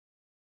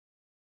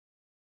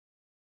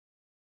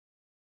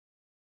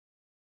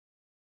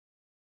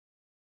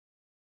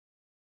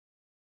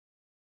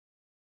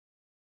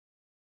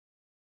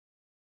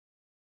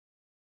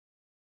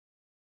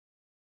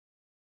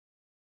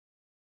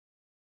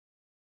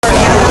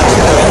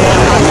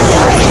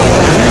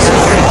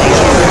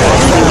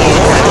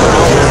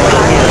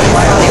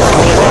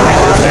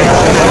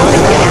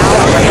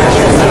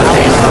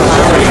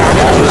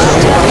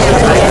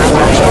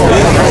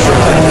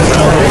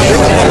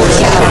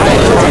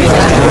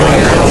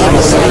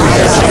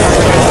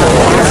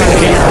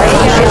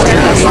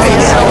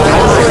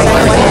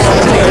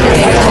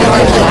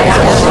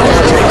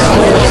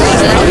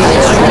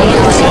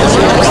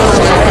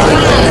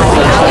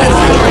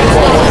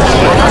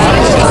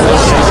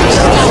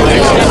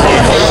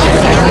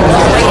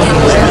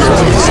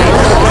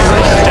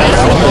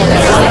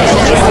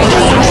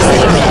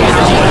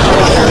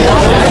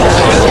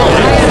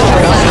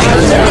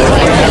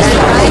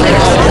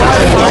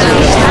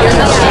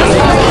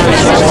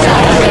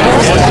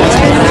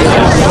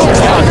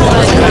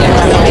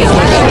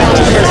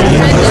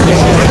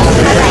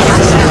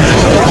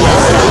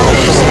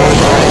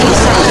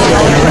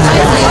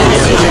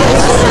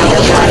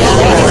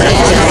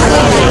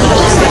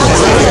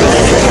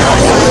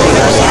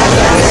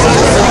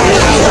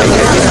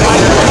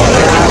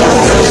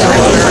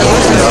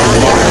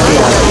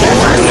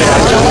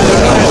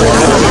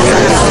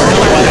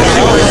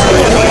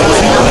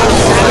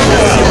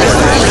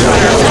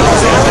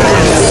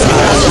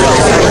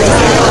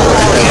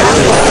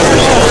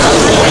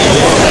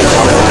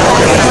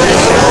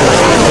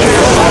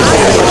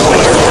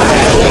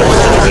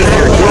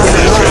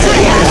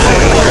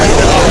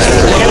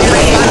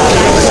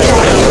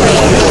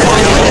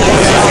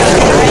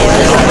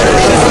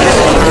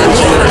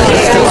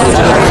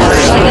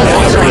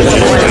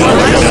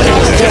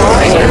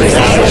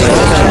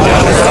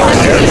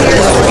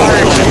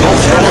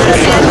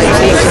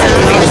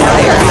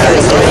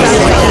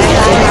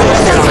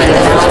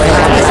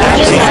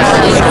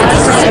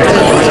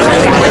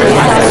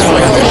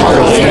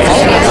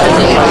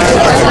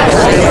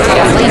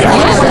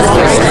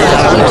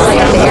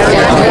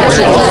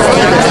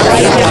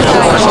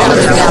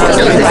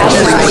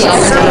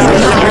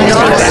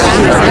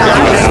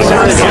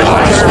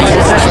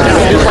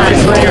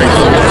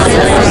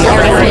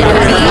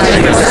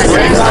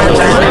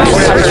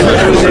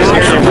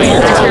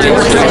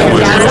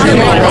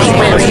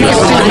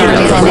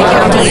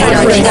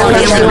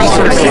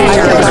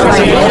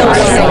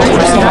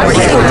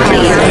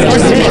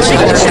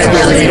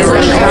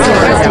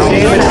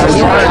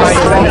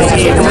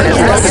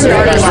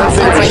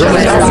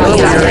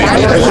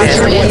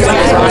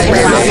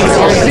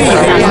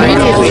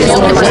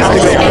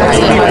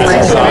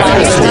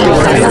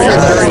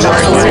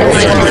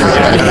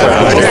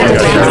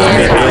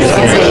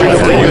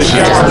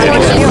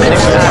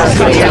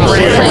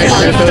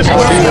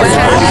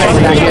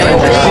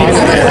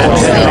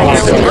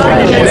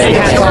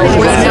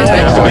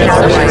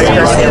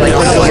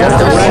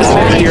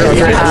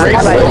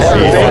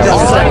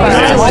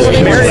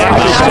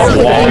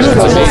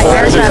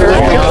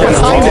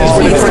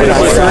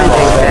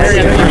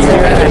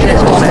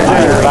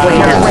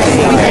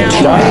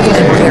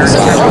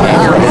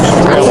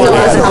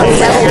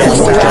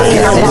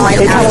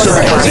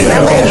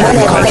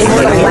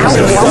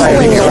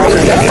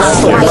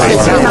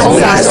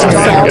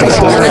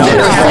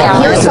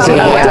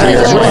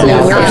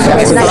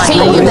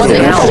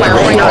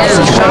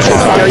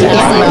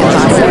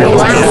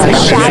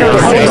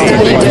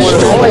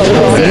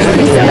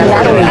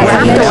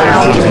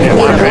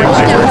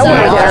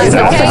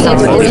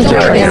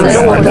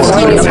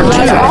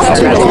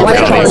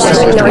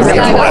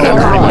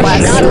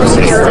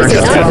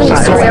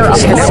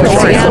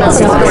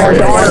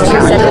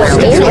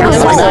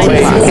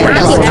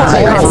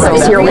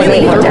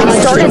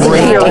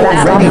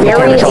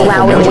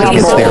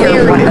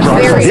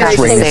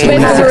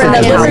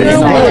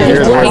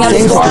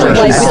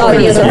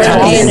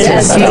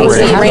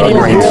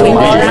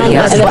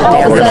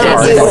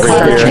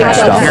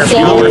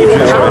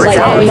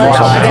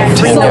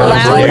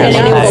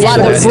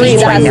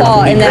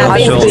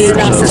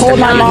Told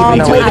my mom,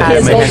 told the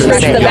kids, go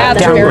straight to the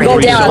bathroom or go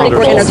down. I think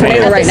we're in a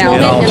tornado right now.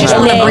 And then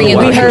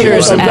we heard it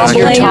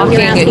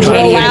rumbling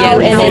real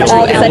loud, and then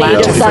all of a sudden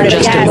it just started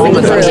passing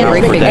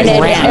through. And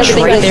then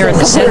everything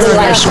was completely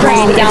like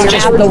calmed down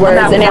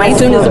afterwards. And then as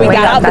soon as we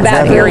got out the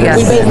bathroom, we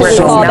basically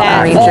saw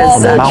that all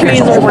the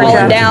trees were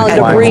falling down,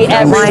 debris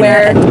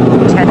everywhere.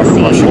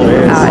 Tennessee,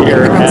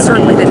 and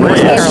certainly the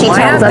North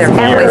Carolina,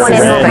 everyone in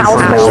the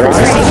household.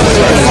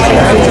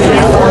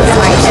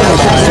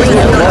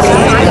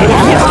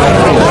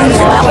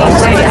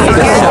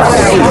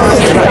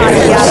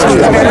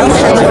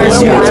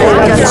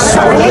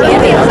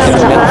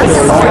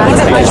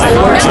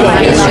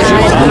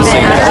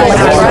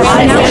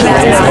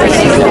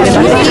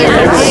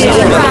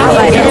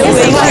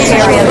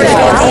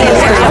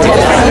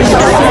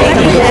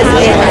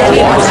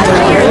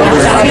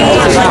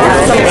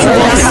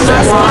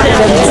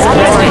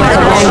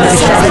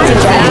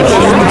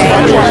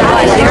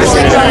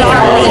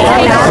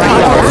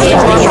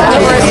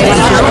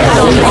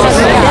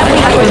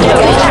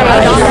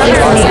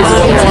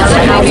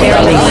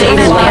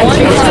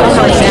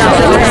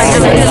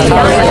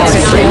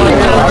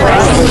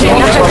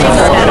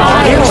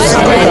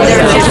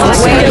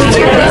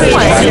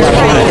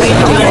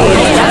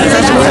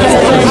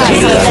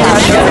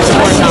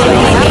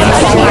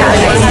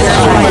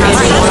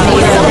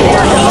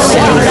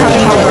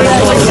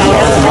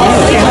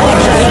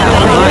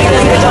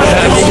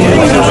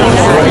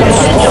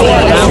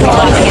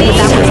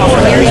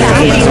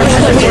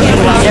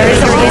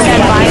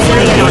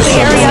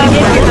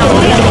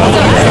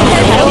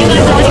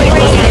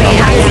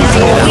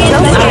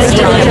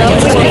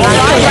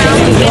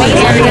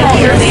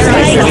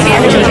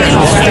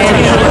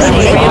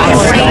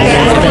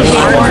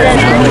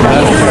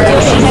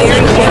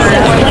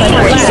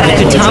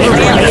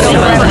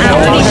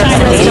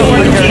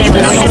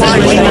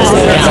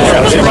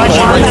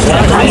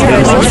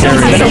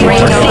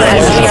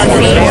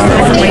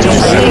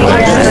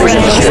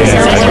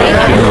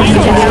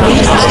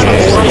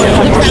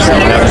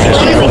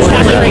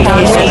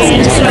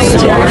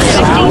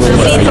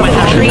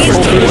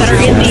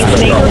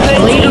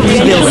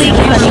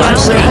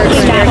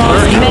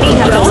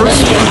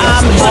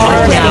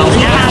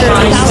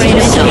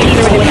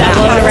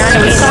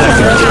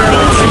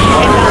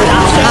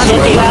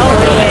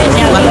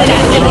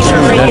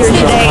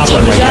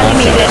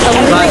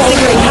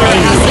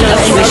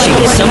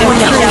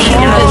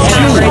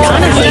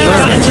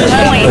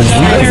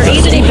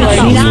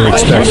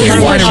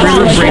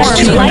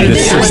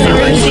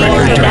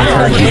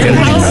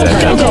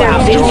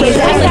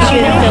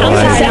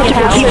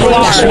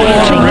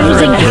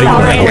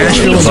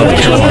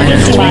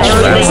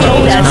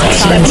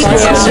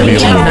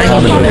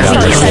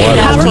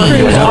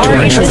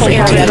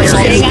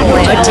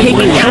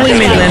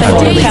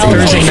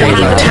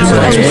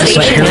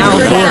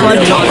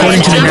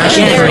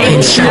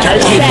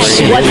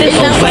 What this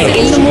sounds like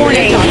in the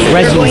morning.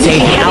 Residents say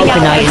the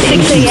Alpinite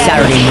sinking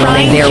Saturday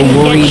morning. They're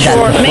worried that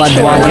the flood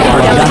waters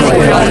are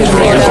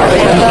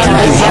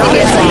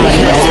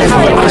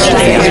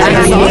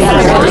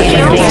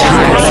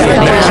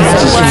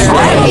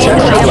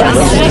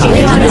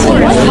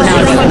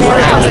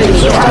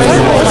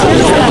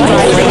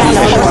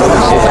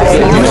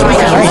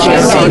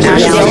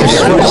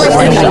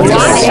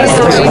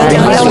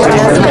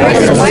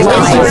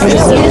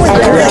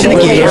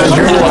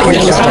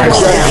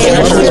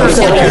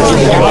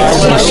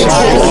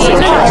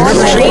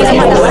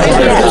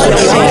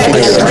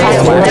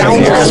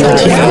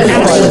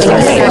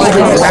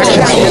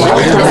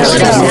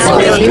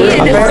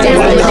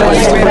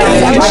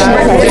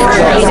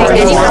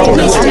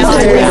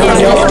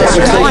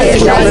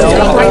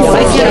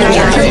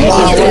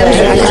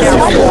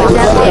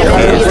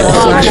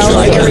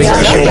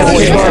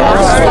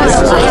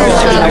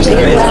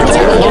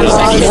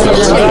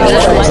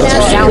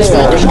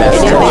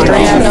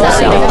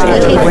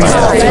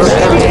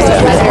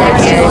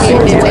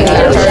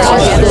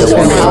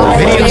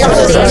Videos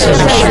of floods have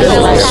been shared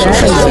on social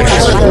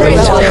media.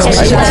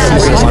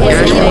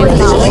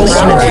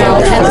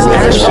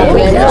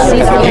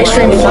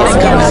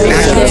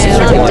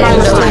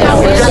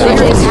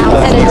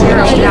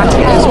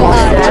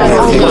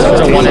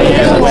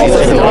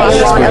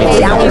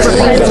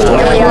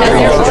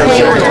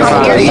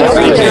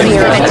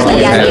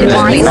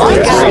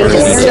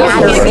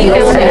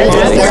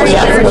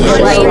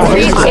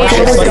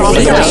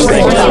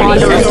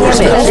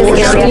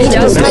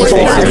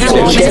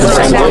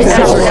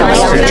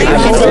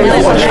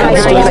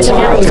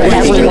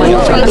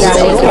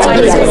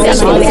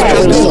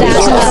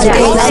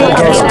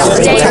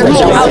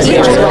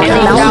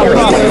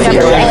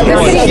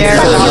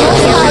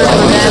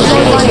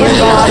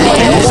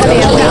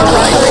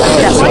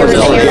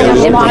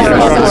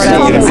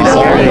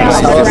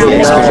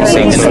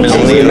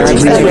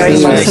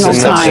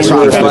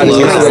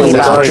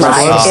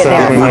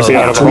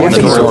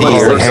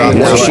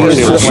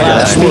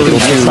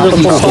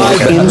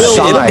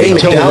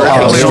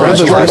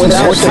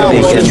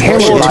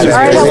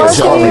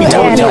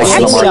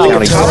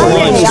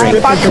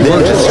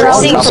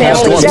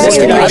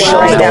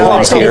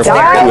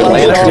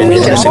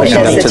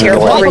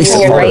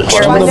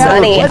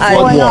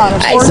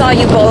 I saw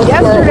you both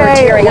were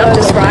tearing up.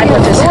 Describe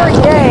what just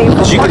happened.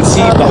 As you can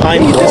see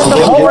behind me, this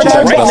building just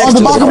right next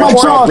to the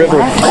Storm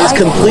River is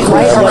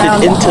completely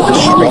flooded into the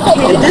street.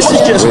 And this is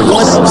just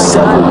one of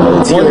several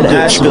roads here in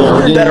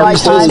Asheville that are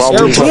exposed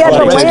to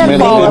flooding.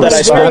 People that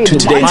I spoke to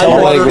today tell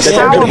me that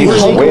they're going to be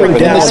hunkering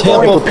down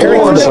and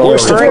preparing for the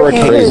worst of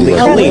Hurricane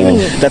Helene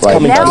that's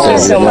coming to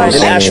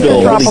in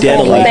Asheville.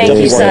 Thank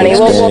you, Sonny.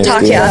 We'll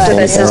talk to you after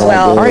this as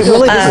well. All right,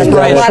 well, this is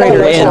Brian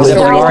Schrader and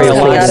Mario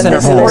Live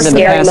Center for in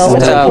the past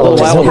little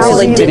while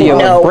really didn't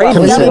know what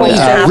was going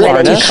to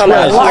happen. You come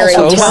out here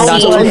and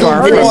see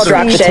the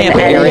destruction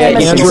area.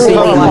 You can see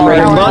the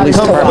police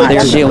department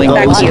there dealing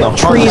with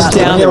trees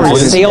down. There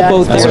was a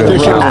sailboat there so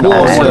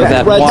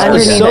that water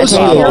is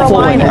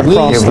flowing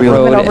across the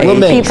road.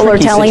 People are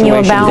telling you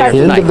about.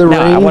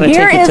 Now, I want to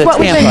take it to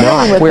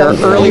Tampa, where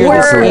earlier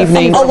this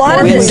evening, a lot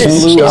of this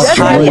is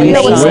highway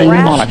amazing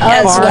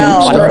as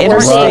well.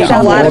 We're seeing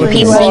a lot of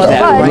people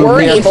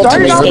were able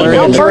to escape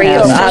injury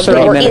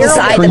or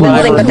inside the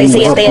building, but they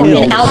say if they had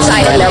been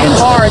outside in their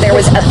car, there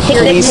was a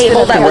picnic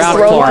table that was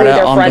thrown through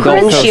their front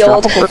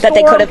windshield that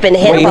they could have been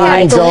hit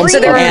by. So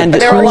there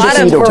are a lot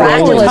of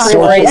miraculous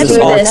stories to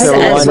this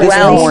as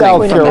well.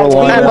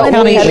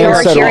 But we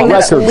are hearing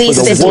that at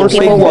least 15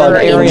 people were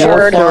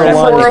injured.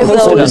 4 of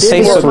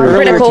those were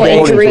critical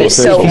injuries,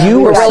 so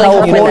we're really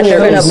hoping that they're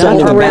going to pull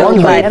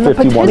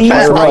through.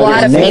 But a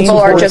lot of people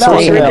are just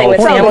regrouping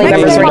with family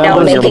members right now,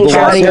 making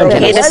sure they're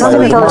okay. This is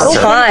the first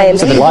time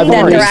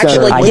that they're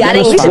actually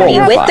getting to be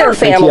with their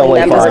family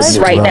members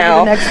right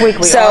now.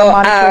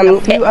 So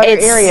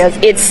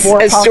it's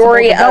a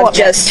story of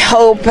just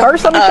hope, of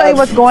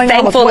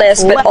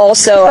thankfulness, but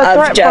also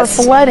of just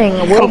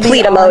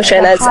complete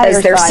emotion as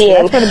they're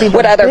seeing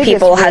what other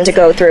people had to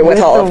go through with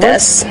all of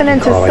this. And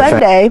into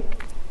Sunday,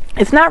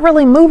 it's not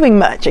really moving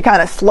much. It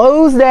kind of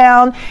slows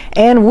down,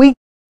 and we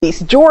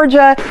East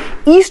Georgia,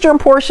 eastern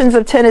portions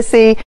of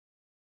Tennessee.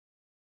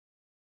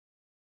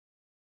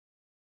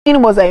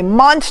 Was a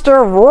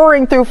monster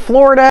roaring through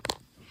Florida.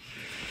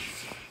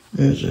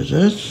 This is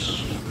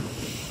this.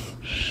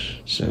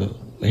 So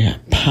we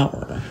have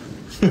power.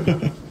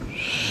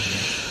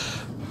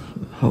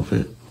 hope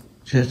it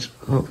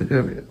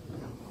go.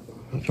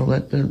 So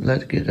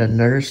let's get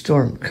another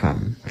storm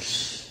come.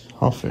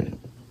 Hopefully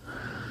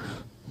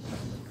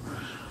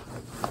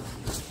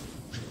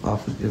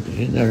give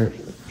me another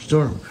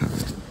storm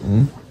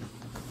coming.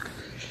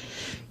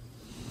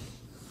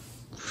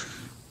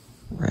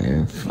 Right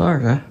in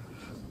Florida.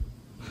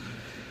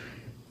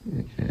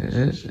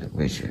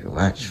 We should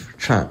watch for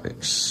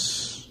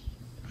tropics.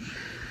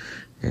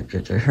 If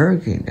there's a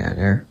hurricane down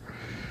there,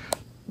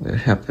 we'll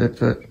have to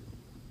put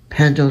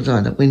panels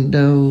on the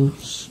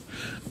windows,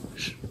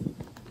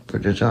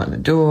 put it on the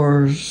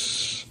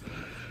doors,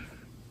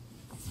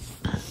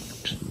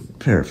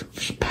 prepare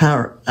for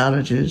power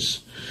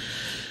outages.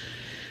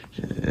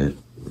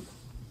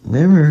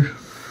 Remember,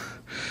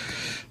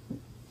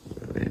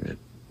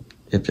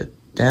 if the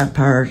dam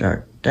powers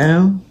are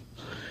down,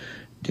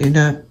 do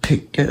not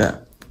pick it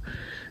up.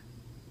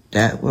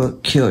 That will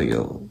kill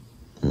you.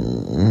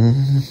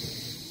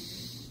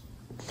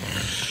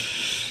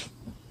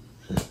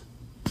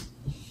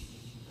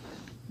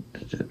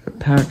 The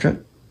power truck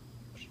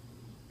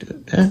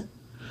do that.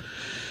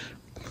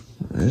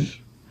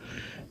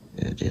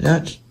 Do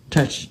not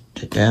touch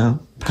the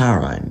down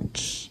power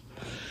lines.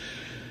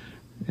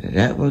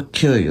 That will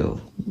kill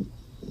you.